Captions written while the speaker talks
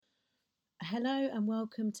Hello and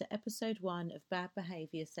welcome to episode 1 of Bad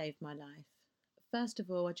Behaviour Saved My Life. First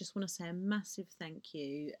of all, I just want to say a massive thank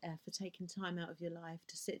you for taking time out of your life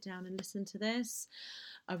to sit down and listen to this.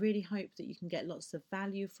 I really hope that you can get lots of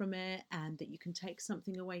value from it and that you can take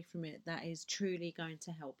something away from it that is truly going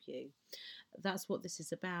to help you. That's what this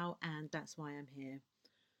is about, and that's why I'm here.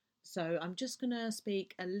 So I'm just going to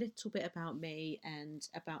speak a little bit about me and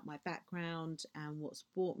about my background and what's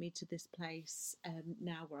brought me to this place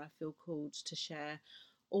now where I feel called to share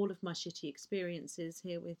all of my shitty experiences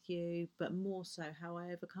here with you, but more so how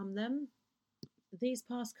I overcome them. These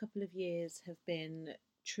past couple of years have been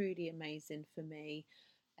truly amazing for me.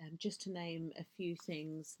 Just to name a few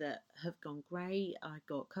things that have gone great: I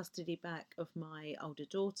got custody back of my older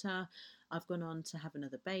daughter. I've gone on to have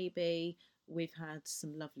another baby. We've had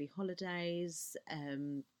some lovely holidays.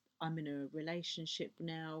 I'm in a relationship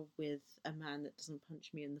now with a man that doesn't punch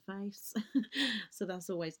me in the face. So that's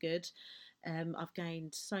always good. I've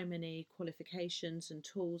gained so many qualifications and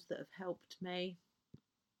tools that have helped me.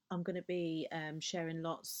 I'm going to be sharing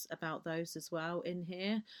lots about those as well in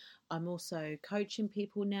here. I'm also coaching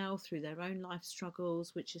people now through their own life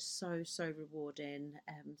struggles, which is so rewarding.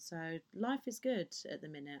 So life is good at the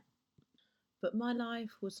minute. But my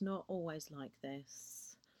life was not always like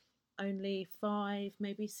this. Only 5,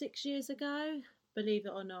 maybe 6 years ago, believe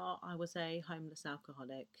it or not, I was a homeless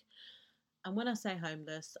alcoholic. And when I say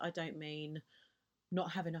homeless, I don't mean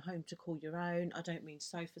not having a home to call your own. I don't mean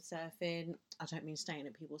sofa surfing. I don't mean staying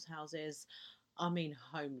at people's houses. I mean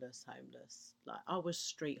homeless. Like, I was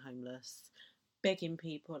street homeless, begging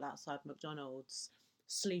people outside McDonald's,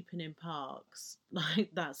 sleeping in parks,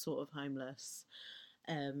 like that sort of homeless.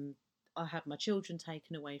 I had my children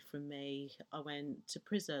taken away from me. I went to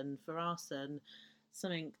prison for arson,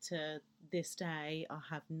 something to this day I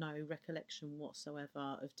have no recollection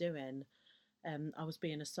whatsoever of doing. I was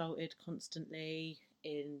being assaulted constantly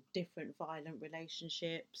in different violent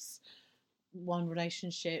relationships.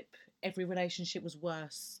 Every relationship was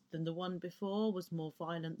worse than the one before, was more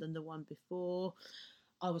violent than the one before.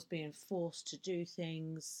 I was being forced to do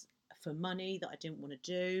things for money that I didn't want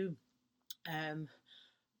to do.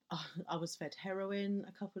 I was fed heroin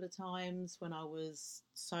a couple of times when I was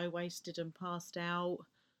so wasted and passed out.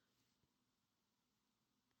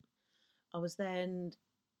 I was then,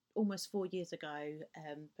 almost 4 years ago,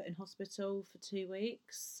 put in hospital for 2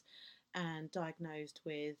 weeks and diagnosed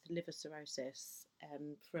with liver cirrhosis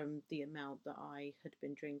from the amount that I had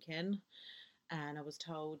been drinking. And I was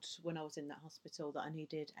told when I was in that hospital that I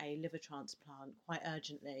needed a liver transplant quite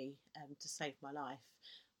urgently to save my life.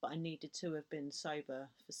 But I needed to have been sober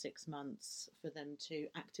for 6 months for them to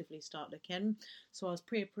actively start looking. So I was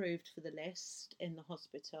pre-approved for the list in the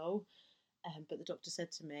hospital, but the doctor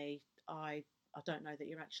said to me, I don't know that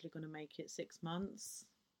you're actually going to make it 6 months.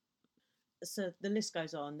 So the list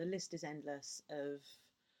goes on. The list is endless of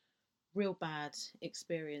real bad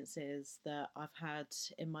experiences that I've had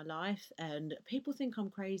in my life. And people think I'm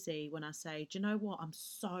crazy when I say, do you know what? I'm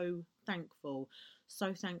so thankful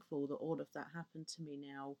that all of that happened to me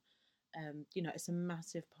now. It's a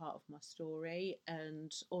massive part of my story.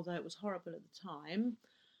 And although it was horrible at the time,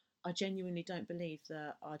 I genuinely don't believe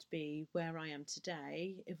that I'd be where I am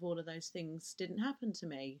today if all of those things didn't happen to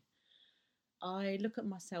me. I look at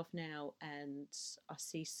myself now and I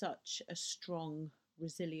see such a strong,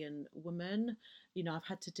 resilient woman. I've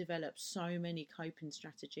had to develop so many coping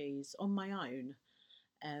strategies on my own.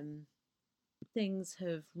 Things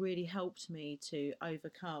have really helped me to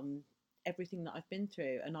overcome everything that I've been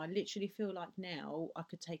through, and I literally feel like now I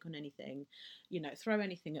could take on anything, throw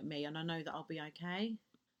anything at me and I know that I'll be okay.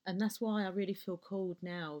 And that's why I really feel called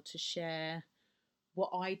now to share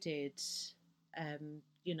what I did,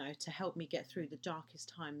 to help me get through the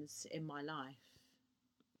darkest times in my life.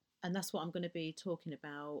 And that's what I'm going to be talking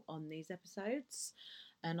about on these episodes.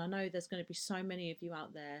 And I know there's going to be so many of you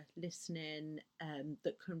out there listening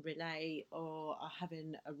that can relate, or are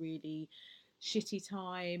having a really shitty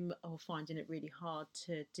time, or finding it really hard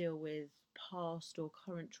to deal with past or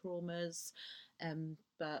current traumas.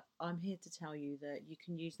 But I'm here to tell you that you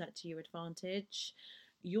can use that to your advantage.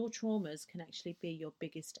 Your traumas can actually be your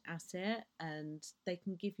biggest asset, and they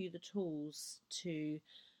can give you the tools to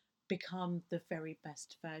become the very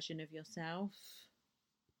best version of yourself.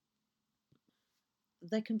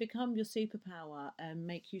 They can become your superpower and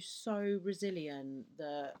make you so resilient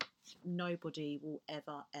that nobody will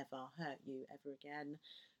ever hurt you ever again,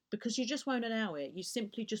 because you just won't allow it. You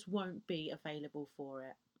simply just won't be available for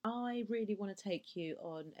it. I really want to take you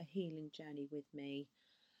on a healing journey with me.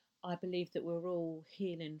 I believe that we're all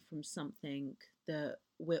healing from something that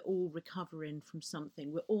we're all recovering from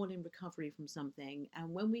something. We're all in recovery from something.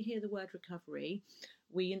 And when we hear the word recovery,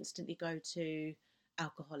 we instantly go to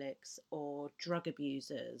alcoholics or drug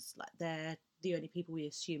abusers. Like, they're the only people we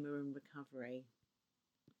assume are in recovery.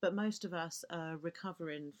 But most of us are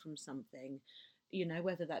recovering from something,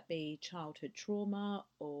 whether that be childhood trauma,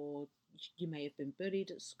 or you may have been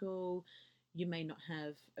bullied at school, you may not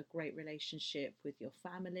have a great relationship with your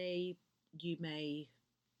family, you may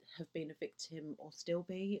have been a victim or still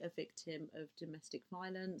be a victim of domestic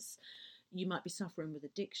violence. You might be suffering with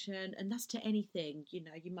addiction, and that's to anything. You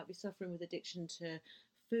might be suffering with addiction to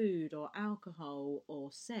food or alcohol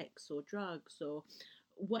or sex or drugs or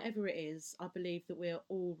whatever it is. I believe that we're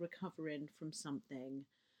all recovering from something,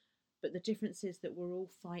 but the difference is that we're all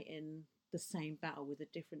fighting the same battle with a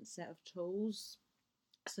different set of tools.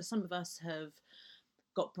 So some of us have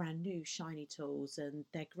got brand new shiny tools, and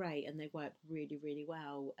they're great and they work really, really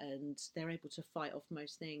well, and they're able to fight off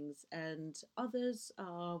most things, and others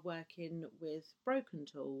are working with broken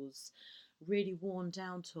tools, really worn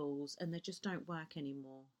down tools, and they just don't work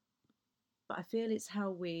anymore. But I feel it's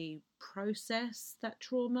how we process that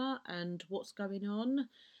trauma and what's going on,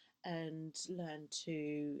 and learn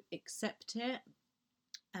to accept it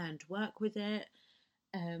and work with it.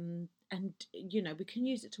 And we can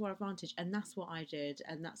use it to our advantage, and that's what I did,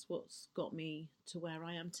 and that's what's got me to where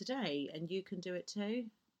I am today, and you can do it too.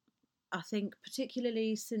 I think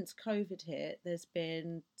particularly since COVID hit, there's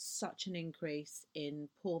been such an increase in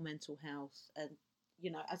poor mental health, and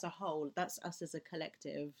as a whole, that's us as a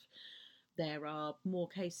collective. There are more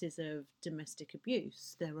cases of domestic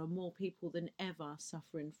abuse. There are more people than ever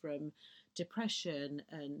suffering from depression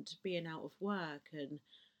and being out of work, and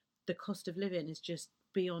the cost of living is just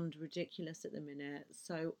beyond ridiculous at the minute.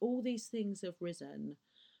 So all these things have risen,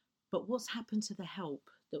 but what's happened to the help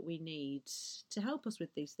that we need to help us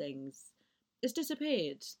with these things? It's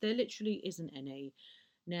disappeared. There literally isn't any.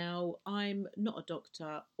 Now, I'm not a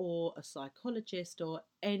doctor or a psychologist or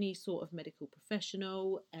any sort of medical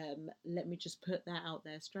professional. Let me just put that out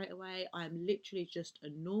there straight away. I'm literally just a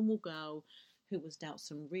normal girl who was dealt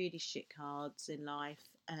some really shit cards in life,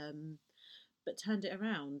 but turned it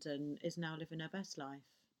around and is now living her best life.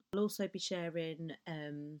 I'll also be sharing,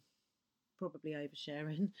 probably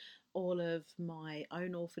oversharing, all of my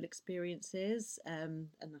own awful experiences, and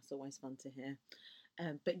that's always fun to hear.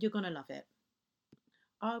 But you're going to love it.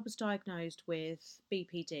 I was diagnosed with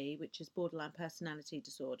BPD, which is borderline personality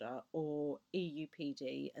disorder, or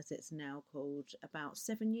EUPD as it's now called, about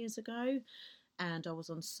 7 years ago. And I was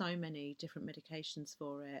on so many different medications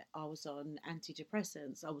for it. I was on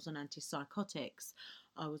antidepressants, I was on antipsychotics,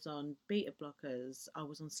 I was on beta blockers, I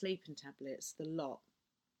was on sleeping tablets, the lot.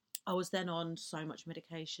 I was then on so much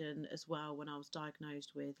medication as well when I was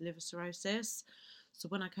diagnosed with liver cirrhosis. So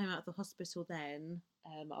when I came out of the hospital then,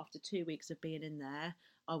 after 2 weeks of being in there,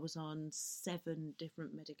 I was on 7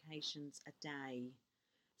 different medications a day.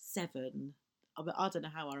 7. I don't know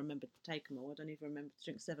how I remembered to take them all. I don't even remember to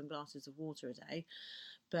drink 7 glasses of water a day.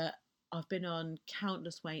 But I've been on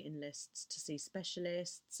countless waiting lists to see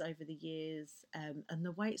specialists over the years, and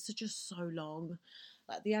the waits are just so long.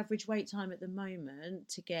 Like, the average wait time at the moment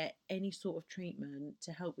to get any sort of treatment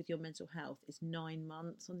to help with your mental health is 9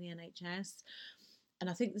 months on the NHS. And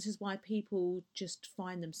I think this is why people just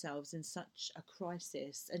find themselves in such a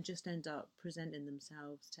crisis and just end up presenting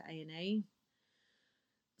themselves to A&E.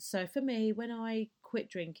 So for me, when I quit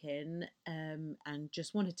drinking and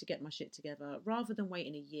just wanted to get my shit together, rather than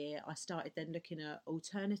waiting a year, I started then looking at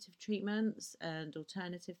alternative treatments and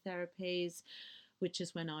alternative therapies, which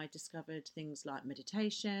is when I discovered things like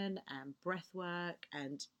meditation and breath work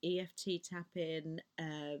and EFT tapping.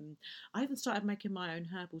 I even started making my own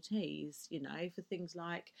herbal teas, for things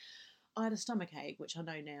like, I had a stomach ache, which I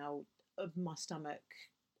know now of my stomach.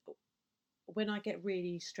 When I get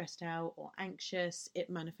really stressed out or anxious, it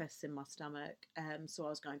manifests in my stomach. So I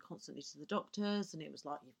was going constantly to the doctors, and it was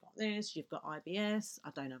like, you've got this, you've got IBS. I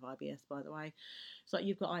don't have IBS, by the way. It's like,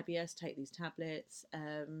 you've got IBS, take these tablets.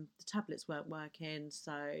 The tablets weren't working,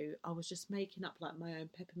 so I was just making up like my own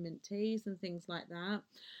peppermint teas and things like that,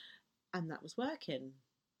 and that was working.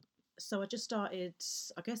 So I just started,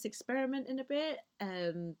 I guess, experimenting a bit,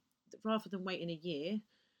 rather than waiting a year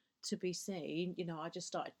to be seen. I just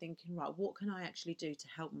started thinking, right, what can I actually do to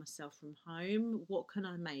help myself from home? What can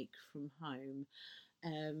I make from home?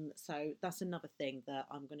 So that's another thing that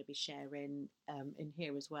I'm going to be sharing in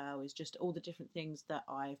here as well, is just all the different things that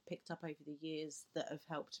I've picked up over the years that have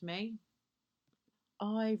helped me.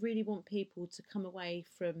 I really want people to come away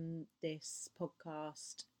from this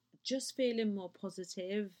podcast just feeling more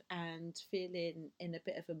positive and feeling in a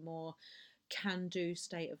bit of a more can-do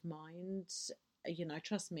state of mind.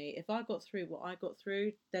 trust me, if I got through what I got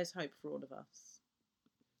through, there's hope for all of us.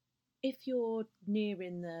 If you're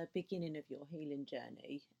nearing the beginning of your healing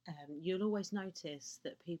journey, you'll always notice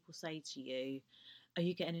that people say to you, are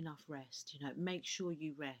you getting enough rest? Make sure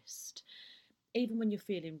you rest. Even when you're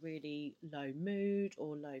feeling really low mood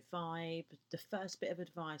or low vibe, the first bit of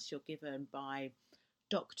advice you're given by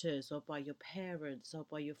doctors or by your parents or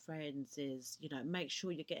by your friends is, make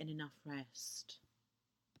sure you're getting enough rest.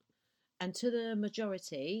 And to the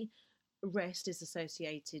majority, rest is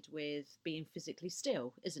associated with being physically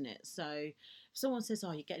still, isn't it? So if someone says,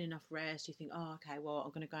 oh, you're getting enough rest, you think, oh, okay, well,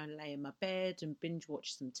 I'm going to go and lay in my bed and binge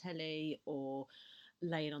watch some telly or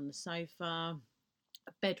laying on the sofa.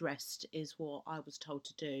 Bed rest is what I was told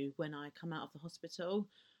to do when I come out of the hospital,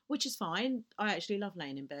 which is fine. I actually love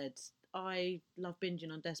laying in bed. I love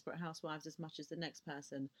binging on Desperate Housewives as much as the next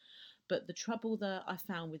person. But the trouble that I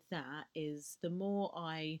found with that is the more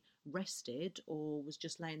I rested or was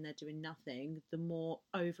just laying there doing nothing, the more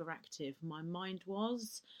overactive my mind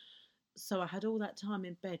was. So I had all that time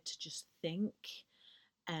in bed to just think,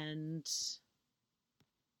 and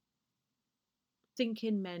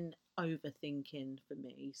thinking meant overthinking for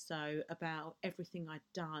me. So about everything I'd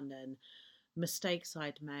done and mistakes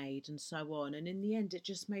I'd made and so on. And in the end, it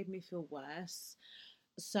just made me feel worse.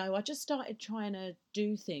 So I just started trying to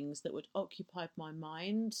do things that would occupy my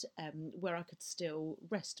mind, where I could still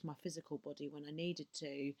rest my physical body when I needed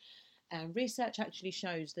to. And research actually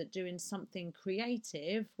shows that doing something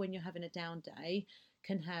creative when you're having a down day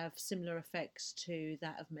can have similar effects to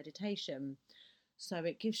that of meditation. So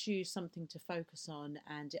it gives you something to focus on,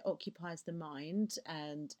 and it occupies the mind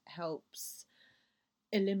and helps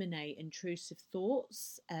eliminate intrusive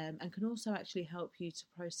thoughts, and can also actually help you to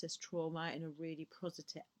process trauma in a really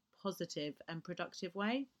positive and productive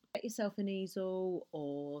way. Get yourself an easel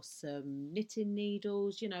or some knitting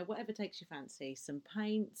needles, whatever takes your fancy, some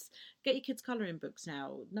paints, get your kids' colouring books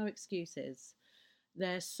out, no excuses.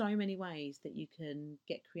 There's so many ways that you can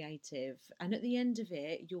get creative, and at the end of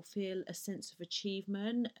it you'll feel a sense of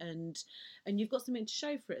achievement, and you've got something to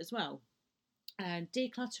show for it as well. And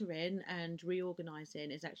decluttering and reorganising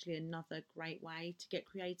is actually another great way to get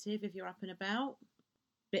creative if you're up and about.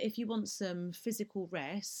 But if you want some physical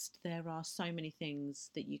rest, there are so many things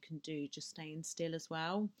that you can do just staying still as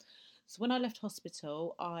well. So when I left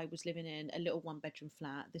hospital, I was living in a little one-bedroom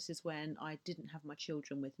flat. This is when I didn't have my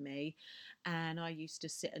children with me, and I used to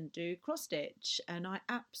sit and do cross stitch, and I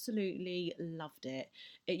absolutely loved it.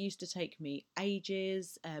 It used to take me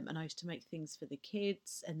ages, and I used to make things for the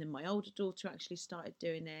kids, and then my older daughter actually started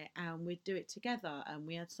doing it, and we'd do it together, and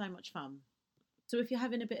we had so much fun. So if you're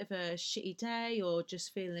having a bit of a shitty day or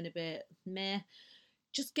just feeling a bit meh,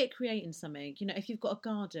 just get creating something. If you've got a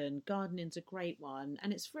garden, gardening's a great one,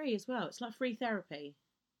 and it's free as well. It's like free therapy.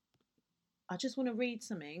 I just want to read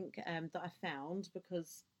something that I found,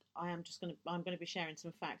 because I'm going to be sharing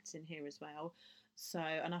some facts in here as well. So,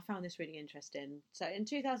 and I found this really interesting. So in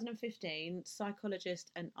 2015,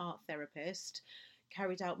 psychologist and art therapist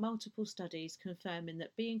carried out multiple studies confirming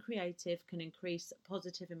that being creative can increase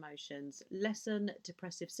positive emotions, lessen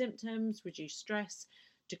depressive symptoms, reduce stress,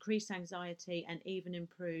 decrease anxiety, and even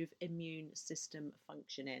improve immune system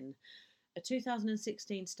functioning. A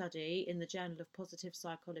 2016 study in the Journal of Positive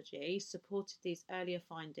Psychology supported these earlier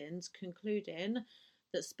findings, concluding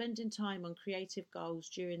that spending time on creative goals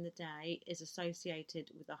during the day is associated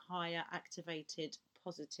with a higher activated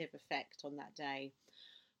positive effect on that day.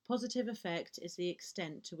 Positive effect is the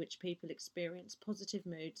extent to which people experience positive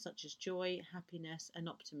moods such as joy, happiness, and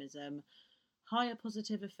optimism. Higher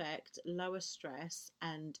positive effect lowers stress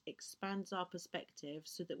and expands our perspective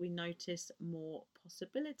so that we notice more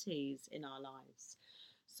possibilities in our lives.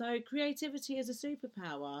 So creativity is a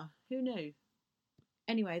superpower. Who knew?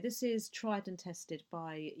 Anyway, this is tried and tested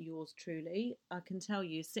by yours truly. I can tell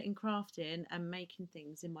you, sitting crafting and making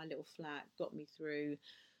things in my little flat got me through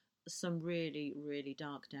some really, really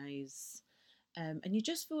dark days. And you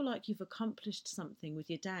just feel like you've accomplished something with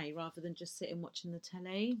your day rather than just sitting watching the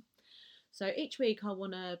telly. So each week I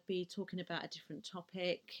want to be talking about a different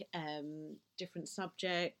topic, different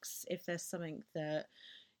subjects. If there's something that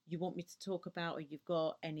you want me to talk about, or you've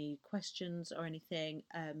got any questions or anything,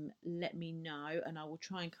 let me know, and I will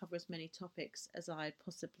try and cover as many topics as I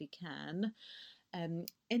possibly can.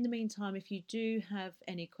 In the meantime, if you do have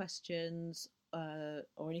any questions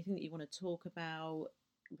or anything that you want to talk about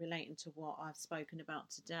relating to what I've spoken about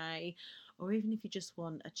today, or even if you just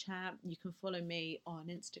want a chat, you can follow me on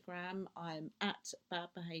Instagram. I'm at Bad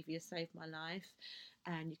Behaviour Save My Life,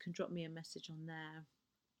 and you can drop me a message on there.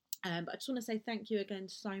 But I just want to say thank you again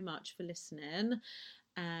so much for listening,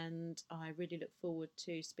 and I really look forward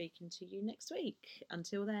to speaking to you next week.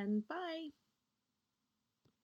 Until then, bye.